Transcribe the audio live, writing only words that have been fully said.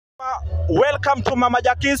Welcome to Mama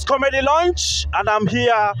Jacky's Comedy Lounge, and I'm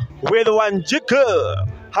here with JACKY.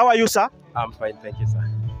 How are you, sir? I'm fine, thank you, sir.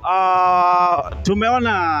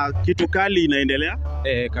 Tumeona kitu kali inaendelea.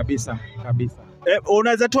 Kabisa.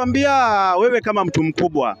 Unaweza tuambia wewe kama mtu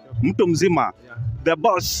mkubwa, mtu mzima, the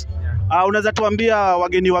boss, unaweza tuambia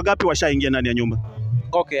wageni wagapi washaingia ndani ya nyumba?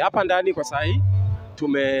 Okay, hapa ndani kwa sasa hii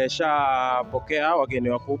tumeshapokea wageni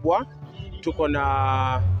wakubwa. Tuko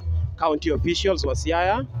na county officials wa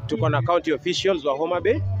Siaya, tuko na county officials wa Homa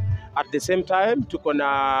Bay. At the same time tuko na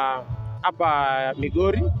hapa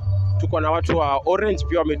Migori, tuko na watu wa Orange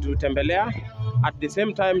pia wametutembelea. At the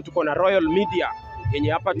same time tuko na Royal Media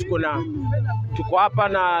yenye hapa tuko hapa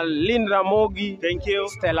na Linda Mogi, thank you,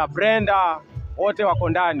 Stella Brenda, wote wako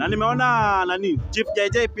ndani. Na nimeona nani? Chief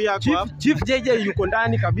JJ pia kwa. Chief JJ yuko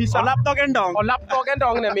ndani kabisa. Olaptog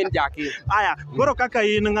endong ne min Jackie. Aya, goro kaka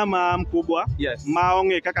in ngama mkubwa. Yes.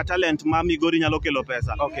 Maonge kaka talent ma Migori nyalo kelo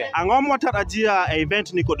pesa. Okay. Ang'o mwatarajia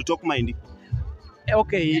event ni kod tok maindi?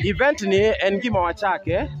 Okay, event ni en gima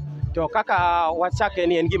wachake, to kaka wachake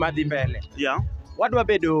ni en gima dhi mbele. Yeah. Wadwa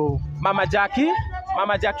bedo Mama Jackie.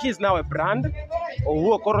 Mama Jackie is now a brand.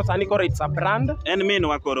 Owuo koro sani koro it's a brand. En min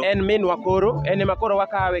wakoro. En min wakoro. En makoro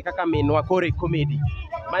wakawe kaka min wakoro e comedy.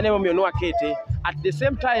 Mane momiyo nwa kete. At the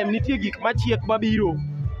same time nitie gik machiek mabiro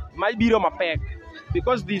mapek.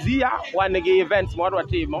 Because this year wan gi events mwadwa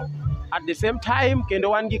timo. At the same time kendo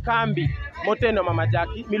wan gi kambi moteno Mama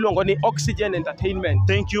Jackie miluongo ni Oxygen Entertainment.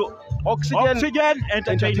 Thank you. Oxygen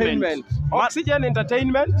Entertainment. Oxygen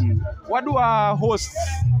Entertainment. Wadwa hosts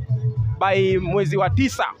by mwezi wa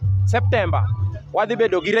 9 September. Wadhi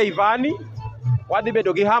bedo gi Rayvanny, wadhi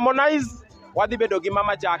bedo gi Harmonize, wadhi bedo gi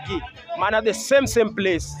Mama Jackie. Mana the same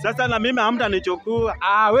place. Sasa na mimi hamta nichukua.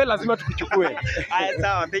 We lazima tukuchukue. Aya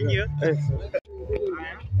sawa, thank you.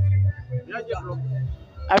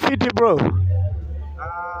 Afiti bro.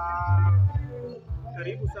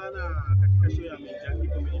 Karibu sana katika show ya Jackie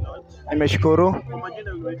Comedy Lounge. Nimeshukuru. Kwa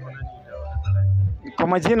majina unaitwa nani? Kwa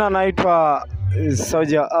majina naitwa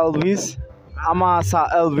Soja Elvis ama Sir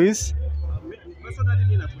Elvis. Personally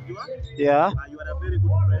mimi nakujua. Yeah. You are a very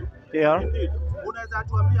good friend. Yeah. Unaweza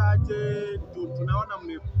tuambia aje, tunaona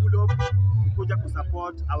pull up kuja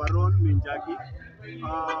kusupport our own main Jackie.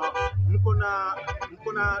 Mko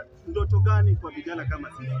na ndoto gani kwa vijana kama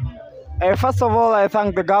sisi? First of all, I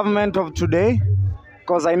thank the government of today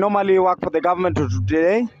because I normally work for the government of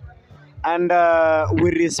today, and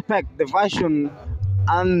we respect the vision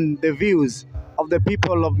and the views of the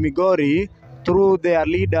people of Migori through their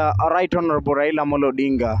leader, Right Honorable Raila Amolo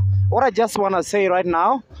Odinga. What I just want to say right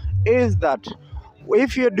now is that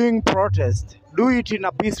if you're doing protest, do it in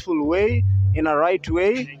a peaceful way, in a right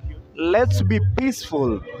way. Let's be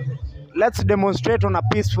peaceful. Let's demonstrate on a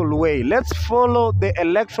peaceful way. Let's follow the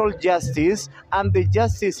electoral justice and the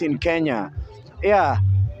justice in Kenya. Yeah.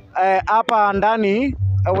 Hapa ndani,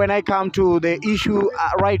 when I come to the issue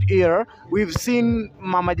right here, we've seen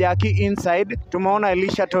Mama Jackie inside. Tumeona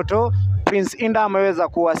Elisha Toto, Prince Inda ameweza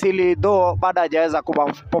kuwasili, though bado hajaweza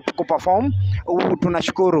kuperform.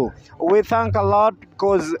 Tunashukuru. We thank a lot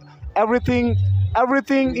because everything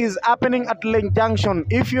is happening at Lake Junction.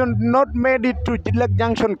 If you're not made it to Lake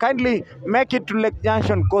Junction, kindly make it to Lake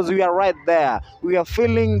Junction because we are right there. We are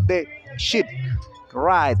feeling the shit.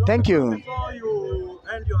 Right. So, thank you. Before you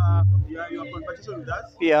end your conversation with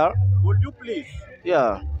us, Yeah. would you please?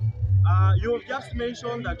 Yeah. You've just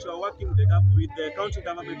mentioned that you are working with the county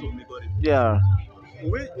government of Migori. Yeah.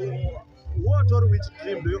 What or which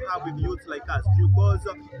dream do you have with youths like us? Because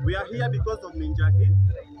we are here because of Jackie,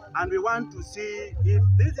 and we want to see if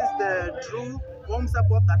this is the true home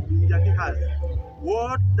support that Jackie has.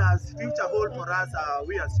 What does future hold for us,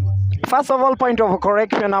 we as youth? First of all, point of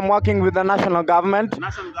correction, I'm working with the national government.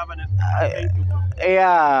 National government. Thank you.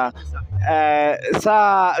 Yeah.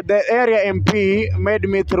 So the area MP made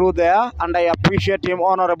me through there, and I appreciate him,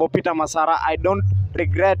 Honorable Peter Masara. I don't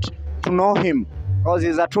regret to know him because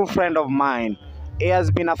he's a true friend of mine. He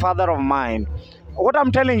has been a father of mine. What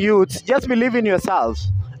I'm telling you, just believe in yourself.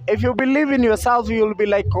 If you believe in yourself, you'll be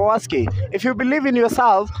like Kowalski. If you believe in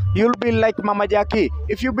yourself, you'll be like Mama Jackie.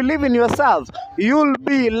 If you believe in yourself, you'll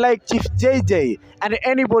be like Chief JJ and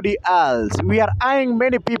anybody else. We are eyeing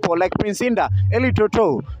many people like Prince Inda, Eli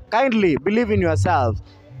Toto. Kindly believe in yourself.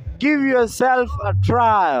 Give yourself a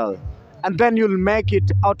trial, and then you'll make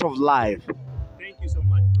it out of life. Thank you so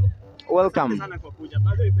much, bro. Welcome. Asante sana kwa kuja.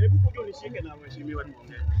 Bado hebu kuja unishike na mheshimiwa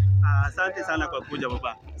tuongee. Asante sana kwa kuja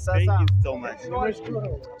baba. Thank you so much.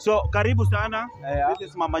 So karibu sana. This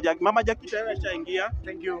is Mama Jackie. Mama Jackie tayari ashaingia.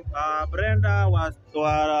 Thank you. Brenda was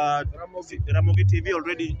Ramogi TV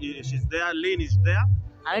already, she's there. Lynn is there.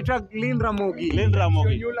 Anaitwa Lynn Ramogi. Lynn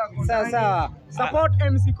Ramogi. Sasa support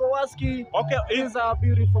MC Kowalski. Okay, He's a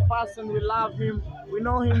beautiful person. We love him. We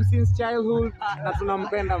know him since childhood. Na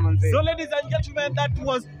tunampenda manze. So ladies and gentlemen, that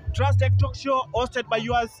was Trusted Talk Show hosted by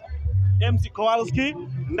yours MC Kowalski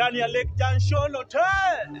ndani ya Lake Junction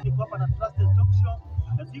Hotel. Niko hapa na Trusted Talk Show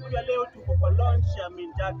na siku ya leo tuko kwa launch ya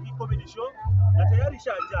JACKY comedy show na tayari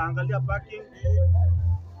shaja angalia parking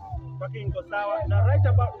iko sawa, na right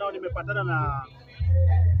about now nimepatana na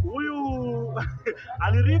huyu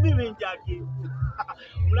aliridhi JACKY.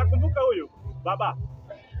 Mnakumbuka huyu baba?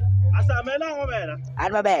 Asa amena ngomera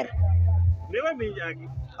An maber. Niwe JACKY.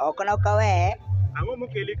 Okono kawe. Ang'o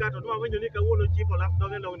mokeli ka to nwa winjo ni kawuono chief olaf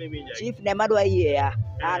doge long ne JACKY. Chief ne madwa yie ya.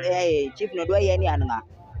 An chief no dwa yie ni an nga.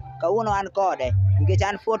 Kawuono an kode. Nikech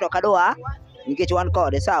an photo kadwa. Nikech wan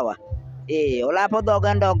kode sawa. Olapo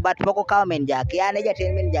dhoge ndog but poko kawo min JACKY. An e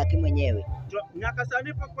jatend min JACKY mwenyewe. Nyaka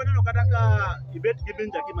sani pok waneno kata ka ibet gi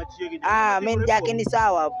min JACKY machiegni. Min JACKY ni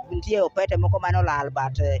sawa. Nitie opete moko manolal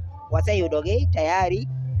but waseyudogi tayari.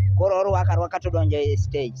 Koro orwaka to donjo e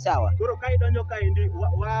stage sawa. Koro ka idonjo ka indi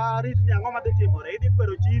warit ni ang'o madhi timore? Idhi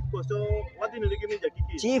kwero chief koso wadhi neno gi min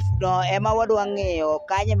JACKY? Chief no ema wadwa ng'eyo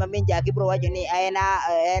kanye ma min JACKY bro wacho ni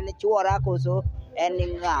en chuora koso en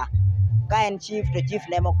ng'a. Ka en chief to chief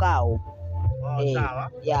ne mokawo. Sawa.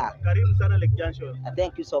 Yeah. Karibu sana Lake Junction.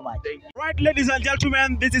 Thank you so much. Right, ladies and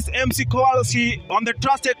gentlemen, this is MC Kowalski on the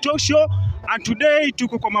Trusted Talk Show, and today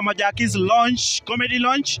tuko kwa Mama JACKY's launch, comedy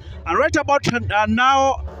launch, and right about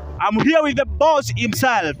now I'm here with the boss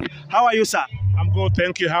himself. How are you, sir? I'm good,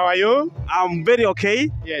 thank you. How are you? I'm very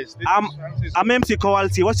okay. Yes. I'm MC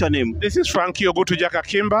Kowalski. What's your name? This is Frankie Ogutu-Jaka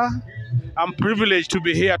Kimba. I'm privileged to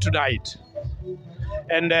be here tonight.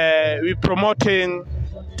 And we're promoting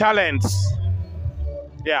talents.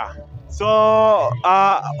 Yeah. So,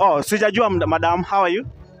 sijajua madam, how are you?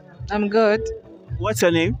 I'm good. What's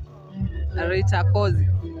your name? Rita Kozi.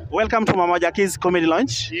 Welcome to Mama JACKY's comedy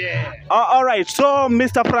launch. Yeah. All right, so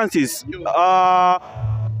Mr. Francis,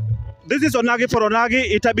 this is Onagi for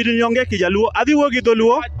Onagi. Itabidi nyonge kijaluo. Adhi wogi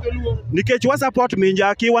dholuo. Nikech wa support min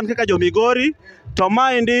JACKY wan kaka jo Migori. To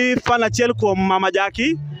maendi fan achiel kuom Mama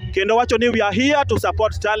JACKY. Kendo wacho ni we are here to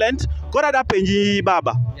support talent. Kora da penji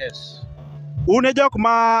baba. Yes. Une jok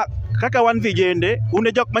ma kaka wan vijende,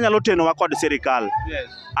 une jok manyalo tenowa kod sirikal. Yes.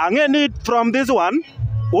 Ang'e ni from this one,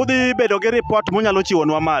 udhi bedo gi report munyalo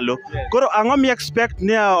chiwonwa malo. Koro ang'o mi expect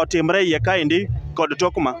ni otimre iye kaendi kod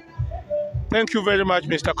tokma? Thank you very much,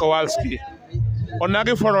 Mr. Kowalski.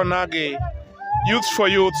 Onagi for Onagi, youth for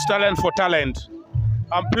youth, talent for talent.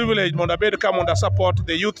 I'm privileged to come and support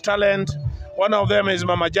the youth talent. One of them is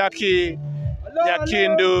Mama JACKY,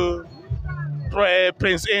 Nyakindu,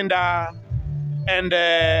 Prince Inda, and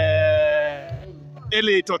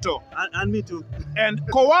Eli Toto. And me too. And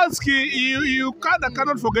Kowalski, I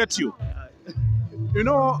cannot forget you. You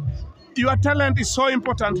know, your talent is so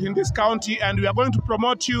important in this county, and we are going to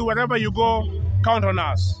promote you wherever you go. Count on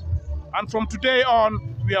us. And from today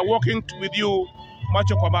on, we are working with you,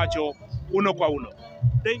 macho kwa macho, uno kwa uno.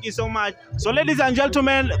 Thank you so much. So, ladies and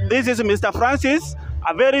gentlemen, this is Mr. Francis,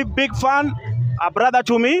 a very big fan, a brother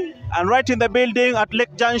to me, and right in the building at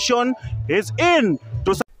Lake Junction is in